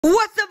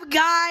What's up,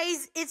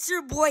 guys? It's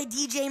your boy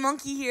DJ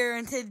Monkey here,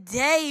 and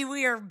today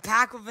we are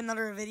back with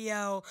another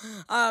video.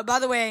 By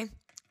the way,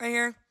 right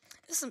here,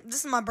 this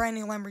is my brand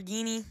new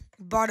Lamborghini.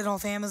 Bought it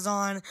off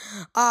Amazon.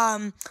 So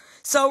I'm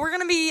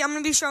gonna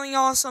be showing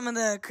y'all some of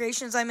the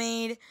creations I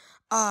made.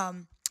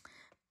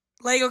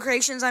 Lego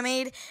creations I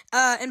made.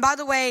 And by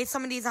the way,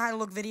 some of these I had to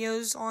look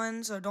videos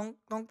on, so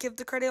don't give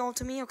the credit all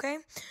to me, okay?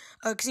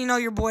 Cause you know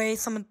your boy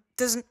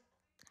doesn't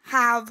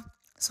have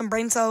some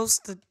brain cells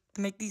to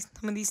make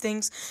some of these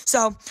things.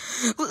 So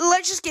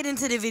let's just get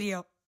into the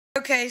video.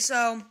 Okay,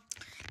 so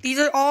these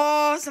are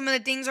all some of the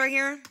things right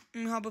here.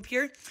 Let me hop up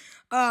here.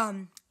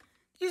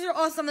 These are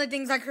all some of the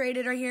things I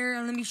created right here.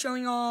 I'm gonna be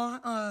showing y'all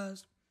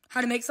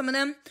how to make some of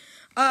them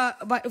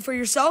for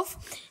yourself.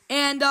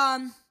 And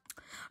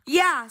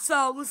yeah,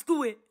 so let's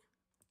do it.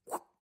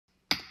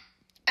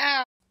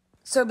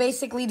 So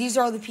basically, these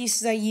are all the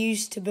pieces I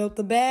used to build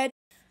the bed.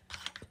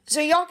 So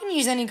y'all can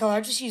use any color.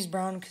 I just use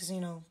brown because, you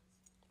know,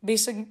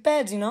 basic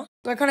beds, you know.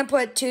 So I kind of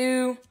put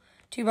two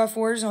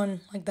 2x4s on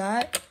like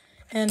that.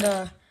 And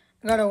I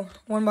got a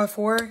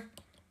 1x4.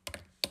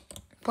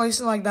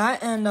 Place it like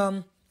that.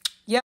 And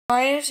yeah.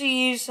 I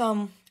actually used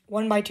some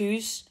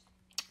 1x2s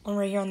on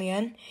right here on the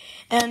end.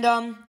 And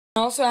I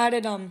also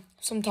added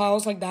some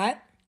tiles like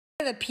that.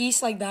 I added a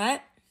piece like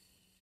that.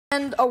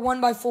 And a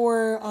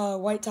 1x4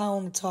 white tile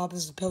on the top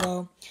as a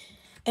pillow.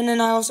 And then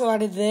I also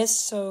added this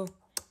so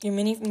your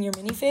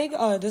minifig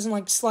doesn't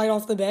like slide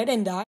off the bed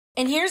and die.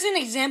 And here's an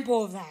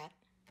example of that.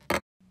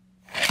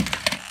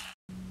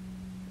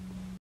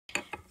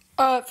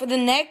 For the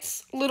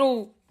next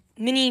little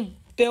mini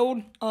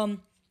build, I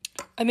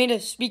made a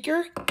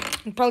speaker.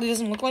 It probably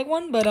doesn't look like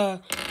one,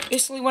 but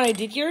basically what I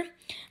did here,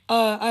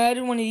 I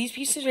added one of these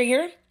pieces right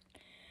here.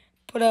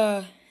 Put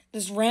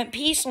this ramp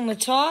piece on the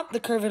top to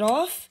curve it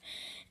off,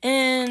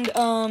 and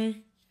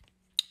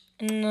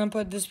then I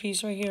put this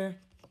piece right here,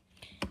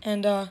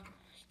 and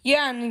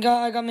yeah, and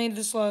I got made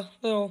this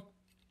little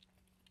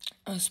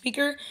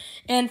speaker,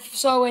 and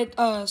so it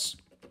okay.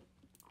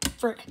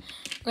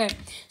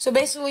 So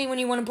basically, when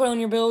you want to put on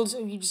your builds,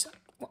 you just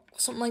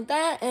something like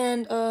that,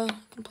 and you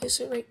can place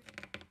it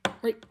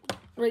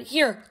right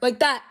here, like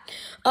that.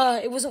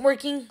 It wasn't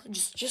working.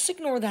 Just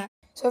ignore that.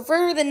 So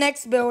for the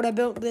next build, I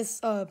built this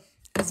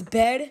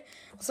bed.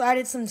 So I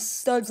added some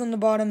studs on the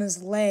bottom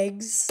as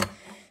legs.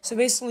 So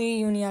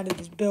basically, when you add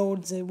these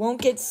builds, it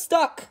won't get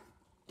stuck.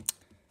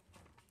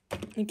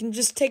 You can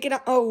just take it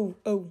out. Oh,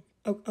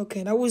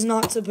 okay, that was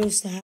not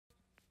supposed to happen.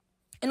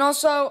 And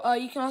also,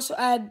 you can also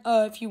add,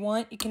 if you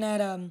want, you can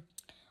add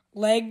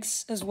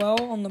legs as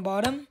well on the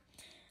bottom.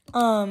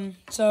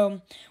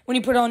 So when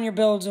you put it on your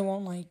builds, it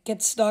won't like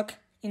get stuck.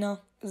 You know,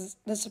 'cause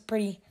that's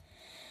pretty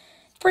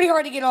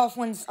hard to get off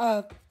when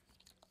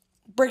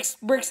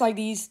bricks like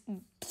these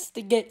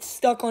get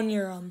stuck on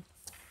your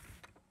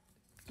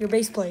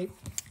base plate.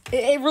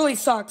 It really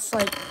sucks.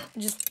 Like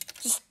just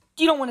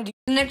you don't want to do.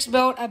 The next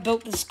build, I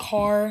built this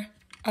car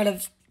out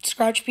of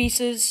scratch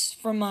pieces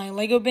from my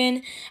Lego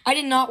bin. I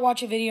did not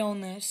watch a video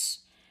on this.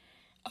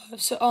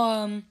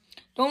 The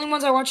only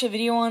ones I watched a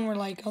video on were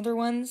like other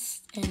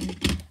ones,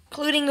 and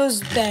including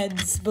those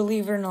beds,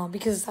 believe it or not,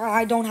 because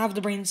I don't have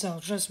the brain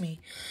cells, trust me.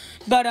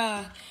 But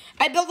I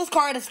built this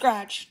car out of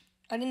scratch.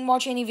 I didn't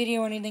watch any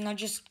video or anything. I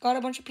just got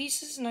a bunch of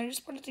pieces and I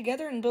just put it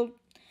together and built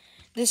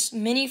this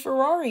mini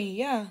Ferrari.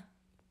 Yeah,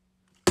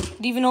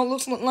 even though it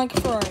looks like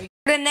a Ferrari.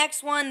 For the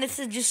next one, this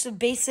is just a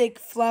basic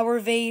flower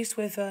vase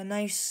with a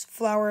nice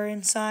flower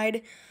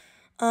inside.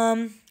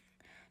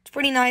 It's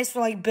pretty nice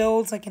for like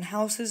builds, like in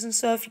houses and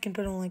stuff. You can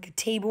put it on like a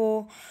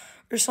table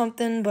or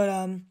something.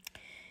 But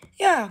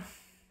yeah,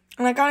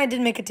 and I kind of did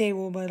make a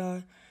table, but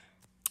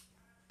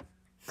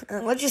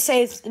let's just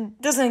say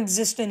it doesn't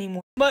exist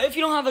anymore. But if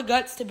you don't have the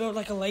guts to build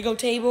like a Lego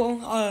table,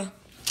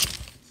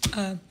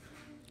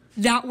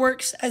 that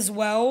works as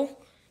well.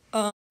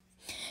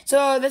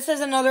 So this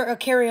is a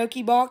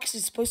karaoke box.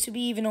 It's supposed to be,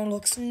 even though it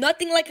looks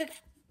nothing like a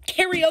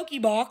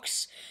karaoke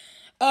box.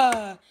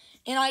 And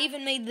I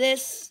even made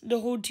this to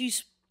hold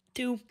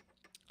two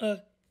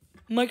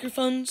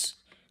microphones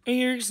right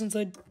here, since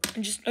I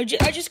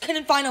just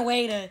couldn't find a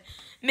way to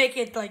make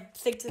it like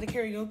stick to the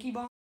karaoke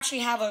box. I actually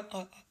have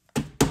a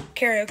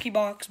karaoke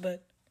box,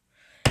 but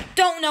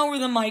don't know where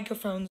the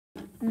microphones.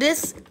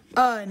 This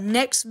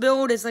next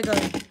build is like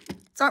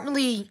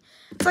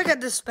it's like a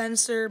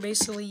dispenser.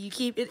 Basically, you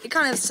keep it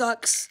kind of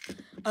sucks.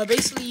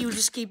 Basically, you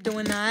just keep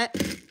doing that,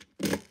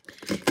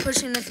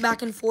 pushing this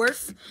back and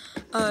forth.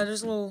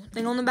 There's a little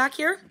thing on the back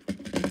here.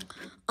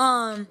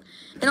 And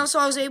also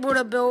I was able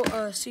to build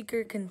a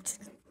secret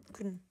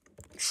contraption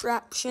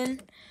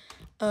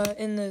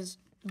in the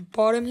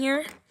bottom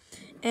here,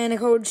 and it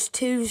holds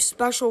 2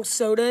 special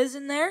sodas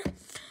in there.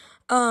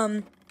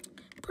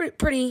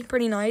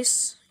 Pretty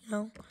nice, you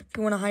know, if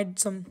you want to hide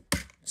some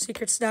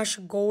secret stash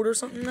of gold or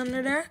something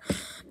under there.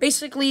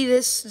 Basically,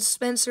 this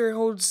dispenser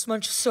holds a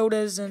bunch of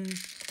sodas and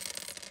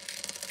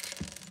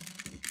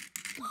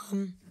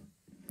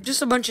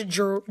just a bunch of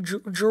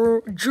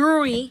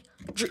jewelry.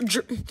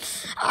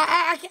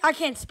 I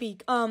can't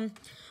speak.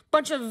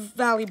 bunch of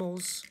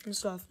valuables and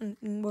stuff, and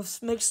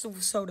mixed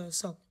with soda.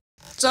 So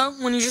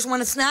when you just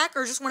want a snack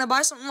or just want to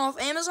buy something off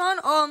Amazon,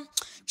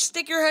 just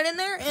stick your head in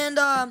there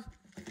and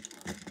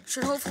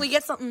should hopefully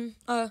get something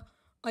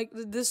like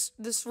this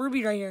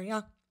ruby right here.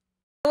 Yeah,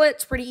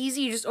 it's pretty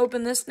easy. You just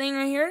open this thing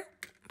right here,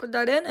 put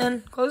that in,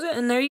 and close it,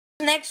 and there you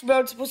go. Next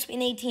build is supposed to be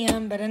an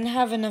ATM, but I didn't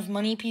have enough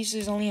money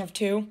pieces. Only have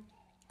 2,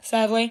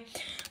 sadly.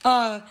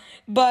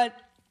 But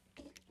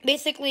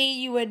basically,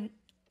 you would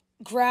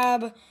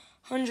grab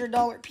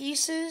 $100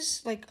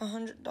 pieces, like a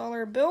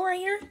 $100 bill right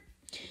here.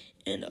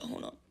 And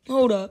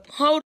hold up.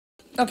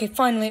 Okay,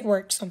 finally it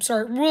works. I'm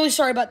sorry, really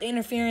sorry about the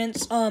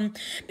interference.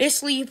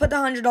 Basically, you put the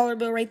 $100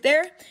 bill right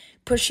there,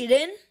 push it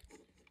in,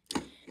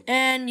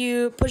 and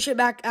you push it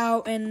back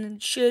out, and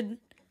it should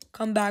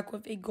come back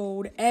with a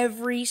gold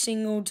every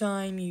single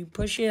time you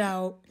push it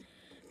out,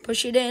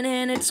 push it in,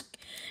 and it's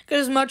get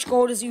as much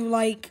gold as you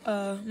like,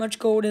 much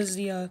gold as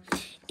the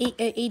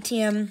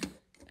ATM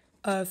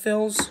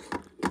fills.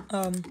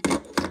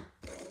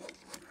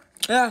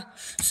 Yeah,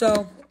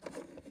 so,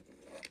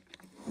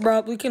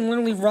 bro, we can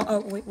literally run.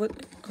 Oh, wait, what?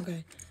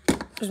 Okay,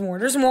 there's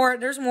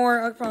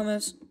more. I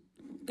promise.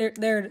 There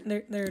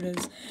it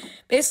is.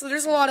 Basically,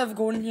 there's a lot of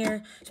gold in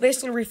here. So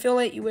basically, to refill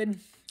it, you would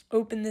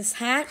open this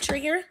hatch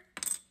right here,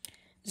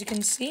 as you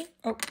can see.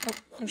 Oh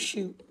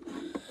shoot.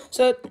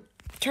 So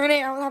turn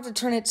it. I don't have to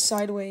turn it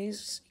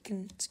sideways.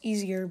 It's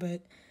easier,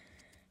 but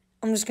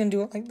I'm just gonna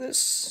do it like this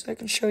so I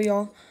can show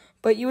y'all.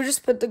 But you would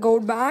just put the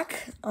gold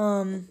back. It's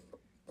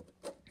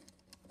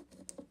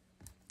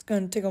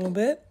gonna take a little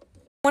bit.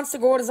 Once the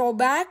gold is all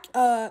back,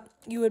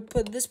 you would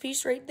put this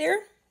piece right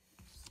there.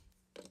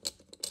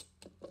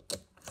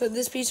 Put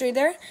this piece right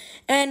there,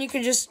 and you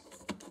could just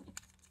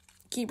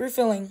keep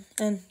refilling,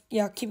 and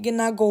yeah, keep getting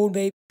that gold,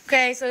 babe.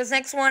 Okay, so this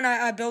next one,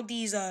 I built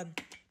these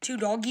 2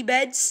 doggy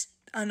beds.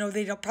 I know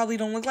they probably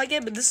don't look like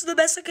it, but this is the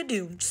best I could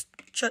do.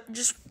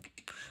 Just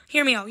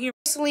hear me out.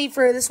 Basically,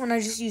 for this one, I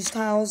just used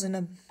tiles and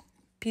a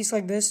piece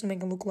like this to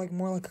make it look like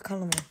more like a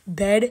kind of a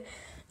bed.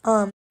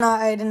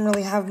 I didn't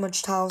really have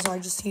much tiles, so I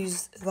just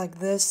used like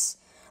this,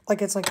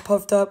 like it's like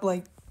puffed up,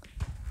 like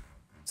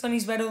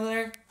Sunny's bed over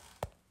there.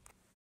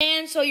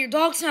 And so your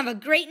dog's can have a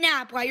great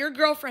nap while your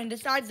girlfriend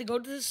decides to go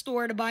to the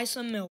store to buy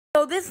some milk.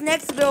 So this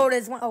next build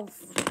is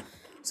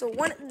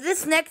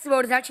this next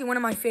build is actually one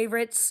of my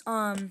favorites.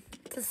 The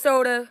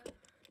soda,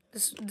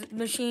 this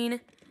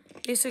machine.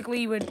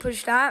 Basically, you would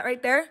push that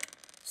right there.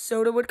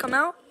 Soda would come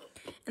out,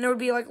 and there would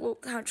be like a little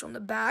hatch on the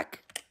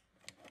back,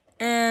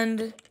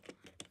 and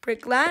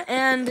prick that,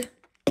 and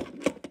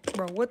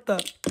bro, what the?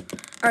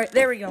 All right,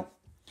 there we go.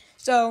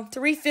 So to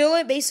refill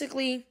it,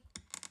 basically,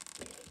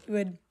 you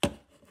would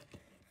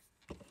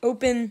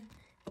open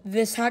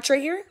this hatch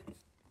right here,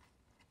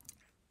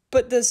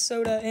 put this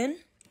soda in,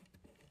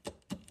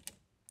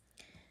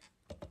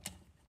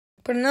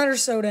 put another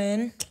soda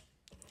in,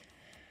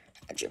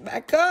 hatch it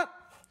back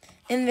up,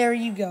 and there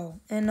you go.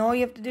 And all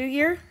you have to do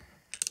here,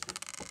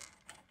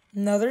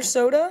 another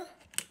soda,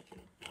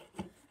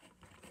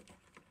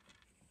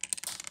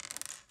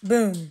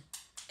 boom.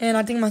 And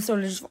I think my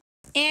soda just...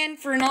 And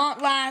for not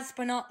last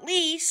but not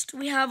least,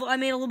 I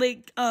made a little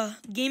bit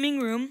gaming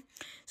room.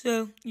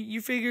 So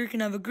you figure you can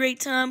have a great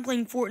time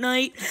playing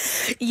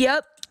Fortnite.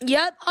 Yep,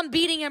 I'm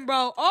beating him,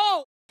 bro.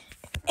 Oh!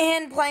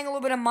 And playing a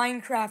little bit of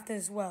Minecraft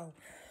as well.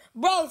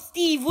 Bro,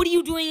 Steve, what are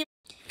you doing?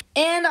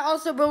 And I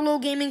also built a little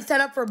gaming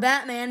setup for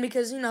Batman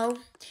because, you know,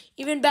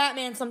 even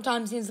Batman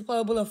sometimes needs to play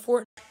a little bit of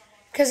Fortnite.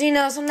 Because, you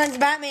know, sometimes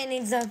Batman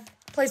needs to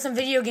play some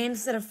video games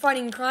instead of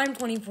fighting crime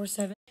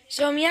 24/7.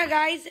 So, yeah,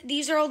 guys,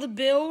 these are all the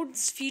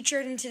builds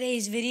featured in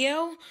today's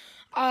video.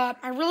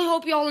 I really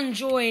hope y'all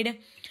enjoyed.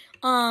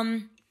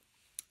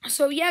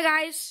 So, yeah,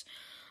 guys,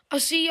 I'll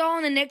see y'all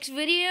in the next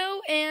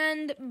video,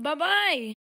 and bye-bye.